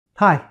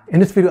Hi, in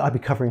this video I'll be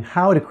covering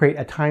how to create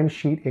a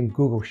timesheet in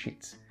Google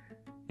Sheets.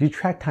 Do you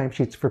track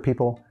timesheets for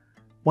people?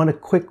 Want a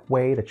quick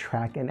way to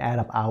track and add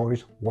up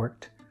hours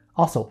worked?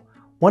 Also,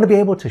 want to be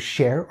able to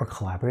share or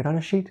collaborate on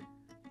a sheet?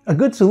 A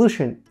good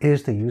solution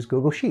is to use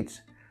Google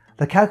Sheets.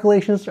 The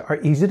calculations are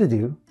easy to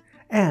do,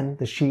 and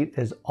the sheet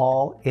is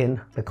all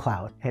in the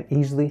cloud and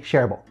easily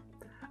shareable.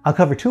 I'll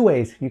cover two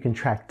ways you can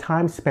track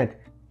time spent,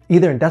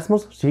 either in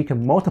decimals so you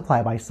can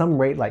multiply by some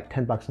rate like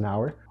 10 bucks an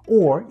hour,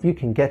 or you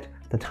can get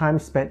the time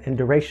spent in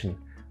duration,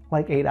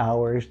 like 8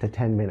 hours to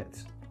 10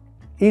 minutes.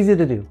 Easy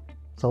to do,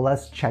 so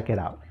let's check it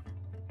out.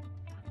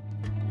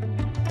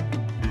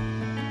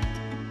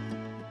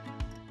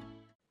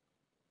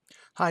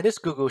 Hi, this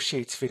Google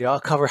Sheets video, I'll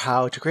cover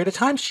how to create a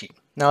timesheet.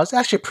 Now, it's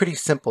actually pretty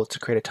simple to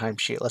create a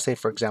timesheet. Let's say,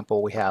 for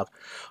example, we have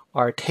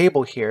our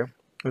table here.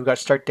 We've got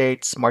start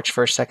dates, March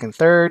 1st, 2nd,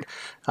 3rd.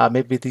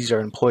 Maybe these are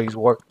employees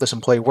work. This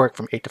employee worked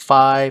from 8 to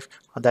 5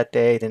 on that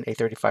day, then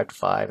 8:35 to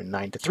 5, and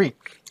 9 to 3.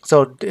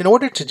 So in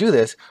order to do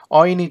this,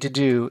 all you need to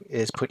do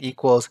is put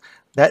equals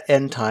that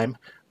end time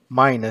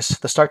minus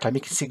the start time.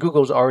 You can see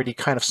Google's already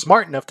kind of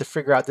smart enough to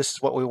figure out this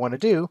is what we want to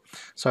do.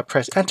 So I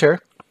press enter.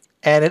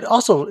 And it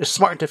also is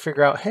smart to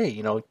figure out, hey,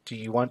 do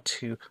you want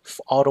to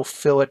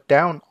auto-fill it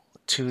down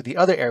to the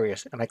other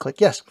areas? And I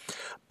click yes.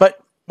 But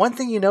one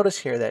thing you notice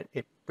here that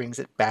it brings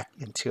it back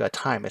into a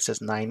time. It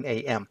says 9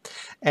 a.m.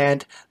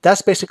 And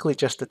that's basically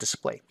just the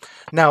display.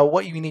 Now,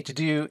 what you need to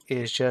do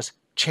is just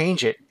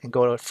change it and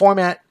go to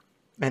format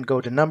and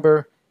go to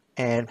number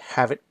and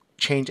have it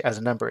change as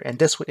a number. And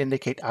this would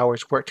indicate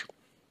hours worked.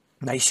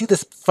 Now, you see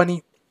this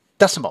funny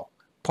decimal,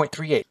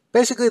 0.38.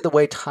 Basically, the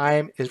way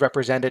time is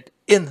represented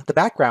in the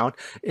background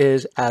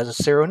is as a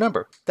serial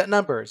number. That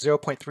number,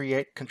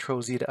 0.38,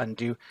 Control Z to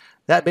undo,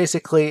 that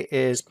basically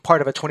is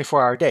part of a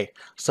 24-hour day.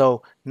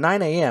 So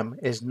 9 a.m.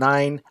 is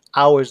 9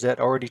 hours that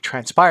already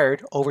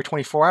transpired over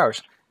 24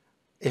 hours.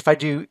 If I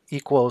do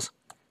equals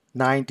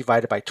 9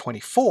 divided by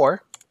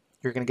 24,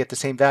 you're going to get the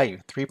same value,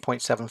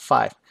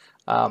 3.75.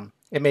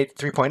 It made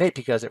 3.8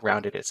 because it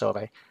rounded it. So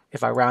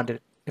if I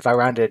rounded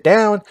it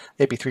down,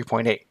 it'd be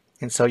 3.8.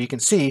 And so you can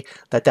see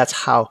that that's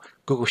how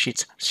Google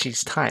Sheets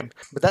sees time.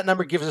 But that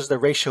number gives us the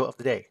ratio of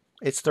the day.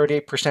 It's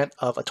 38%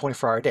 of a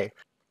 24-hour day.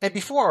 And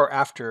before or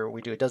after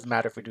we do it, doesn't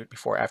matter if we do it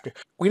before or after,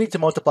 we need to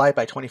multiply it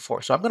by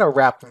 24. So I'm going to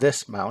wrap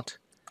this amount,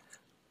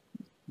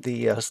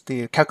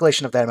 the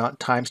calculation of that amount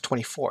times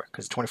 24,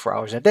 because it's 24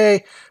 hours in a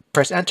day.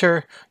 Press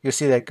enter. You'll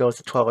see that it goes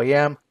to 12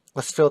 a.m.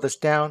 Let's fill this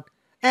down.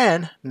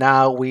 And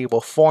now we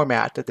will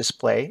format the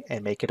display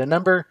and make it a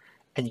number.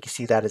 And you can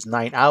see that is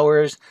 9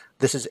 hours.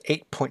 This is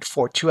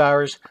 8.42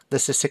 hours.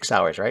 This is 6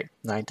 hours, right?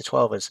 9 to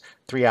 12 is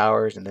 3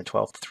 hours, and then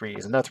 12 to 3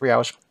 is another 3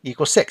 hours,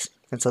 equals 6.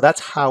 And so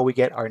that's how we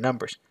get our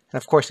numbers.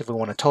 And of course, if we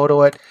want to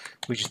total it,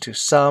 we just do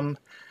sum,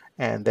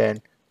 and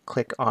then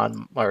click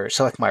on or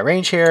select my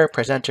range here,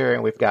 press enter,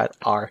 and we've got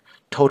our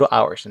total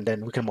hours. And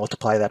then we can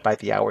multiply that by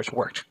the hours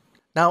worked.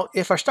 Now,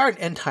 if our start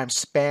and end time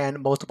span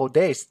multiple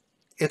days,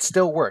 it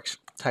still works.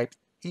 Type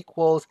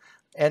equals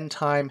end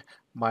time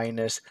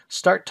minus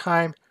start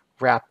time.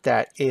 Wrap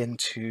that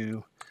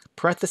into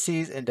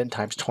parentheses and then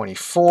times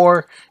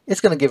 24. It's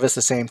going to give us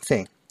the same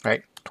thing,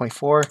 right?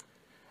 24.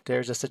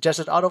 There's a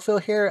suggested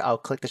autofill here. I'll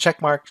click the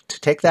check mark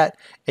to take that.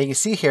 And you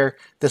see here,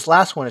 this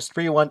last one is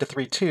 3:1 to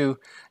 3:2.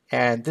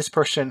 And this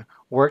person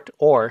worked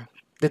or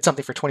did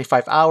something for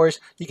 25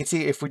 hours. You can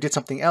see if we did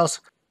something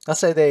else,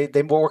 let's say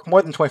they work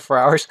more than 24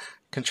 hours,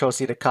 Control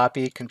C to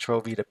copy,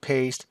 Control V to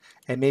paste.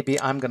 And maybe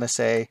I'm going to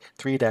say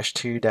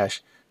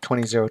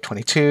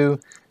 3-2-2022.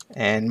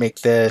 And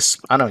make this,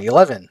 I don't know,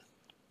 11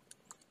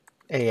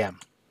 a.m.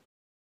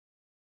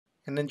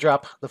 And then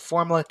drop the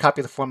formula,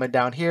 copy the formula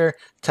down here.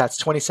 That's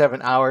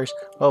 27 hours.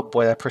 Oh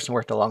boy, that person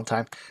worked a long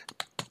time.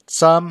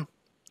 Sum,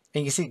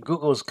 and you see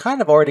Google's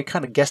already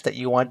guessed that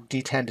you want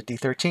D10 to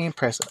D13.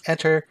 Press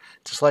enter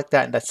to select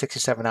that, and that's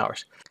 67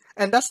 hours.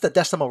 And that's the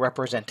decimal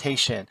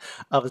representation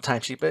of the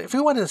timesheet. But if we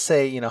wanted to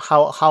say,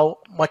 how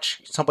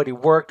much somebody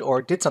worked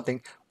or did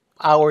something,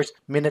 hours,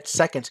 minutes,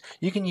 seconds,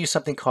 you can use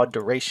something called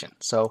duration.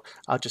 So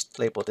I'll just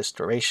label this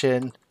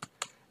duration.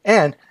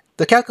 And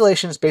the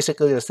calculation is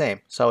basically the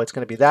same. So it's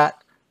going to be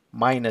that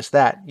minus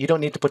that. You don't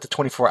need to put the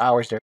 24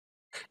 hours there.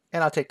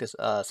 And I'll take this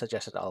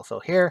suggested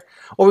autofill here.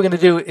 What we're going to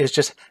do is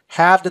just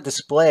have the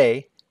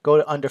display go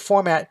to under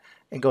format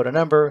and go to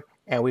number,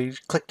 and we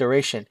click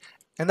duration.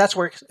 And that's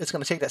where it's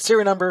going to take that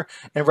serial number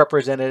and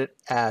represent it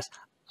as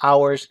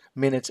hours,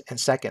 minutes, and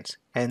seconds.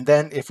 And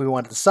then if we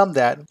wanted to sum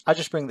that, I'll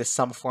just bring the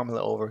sum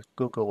formula over.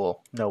 Google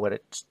will know what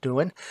it's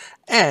doing.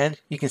 And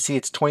you can see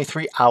it's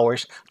 23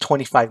 hours,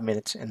 25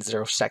 minutes, and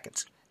 0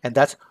 seconds. And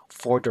that's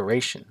for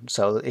duration.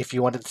 So if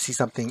you wanted to see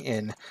something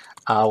in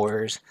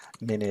hours,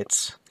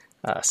 minutes,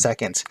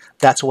 seconds,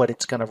 that's what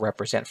it's going to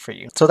represent for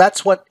you. So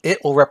that's what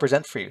it will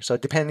represent for you. So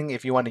depending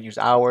if you want to use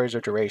hours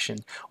or duration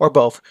or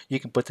both,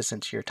 you can put this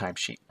into your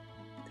timesheet.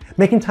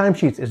 Making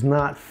timesheets is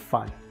not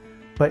fun,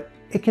 but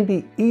it can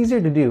be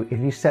easier to do if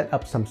you set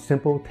up some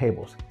simple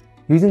tables.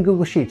 Using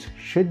Google Sheets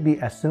should be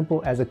as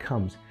simple as it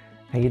comes,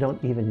 and you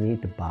don't even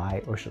need to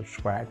buy or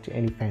subscribe to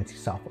any fancy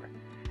software.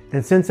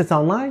 And since it's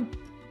online,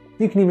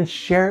 you can even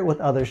share it with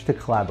others to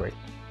collaborate.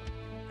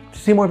 To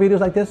see more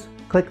videos like this,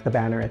 click the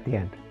banner at the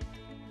end.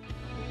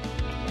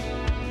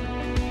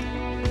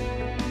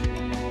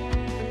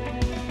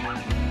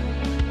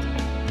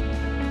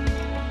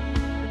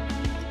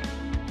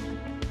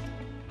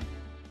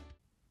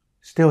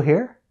 Still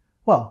here?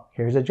 Well,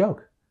 here's a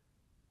joke.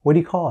 What do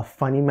you call a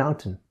funny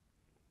mountain?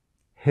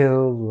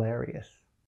 Hilarious.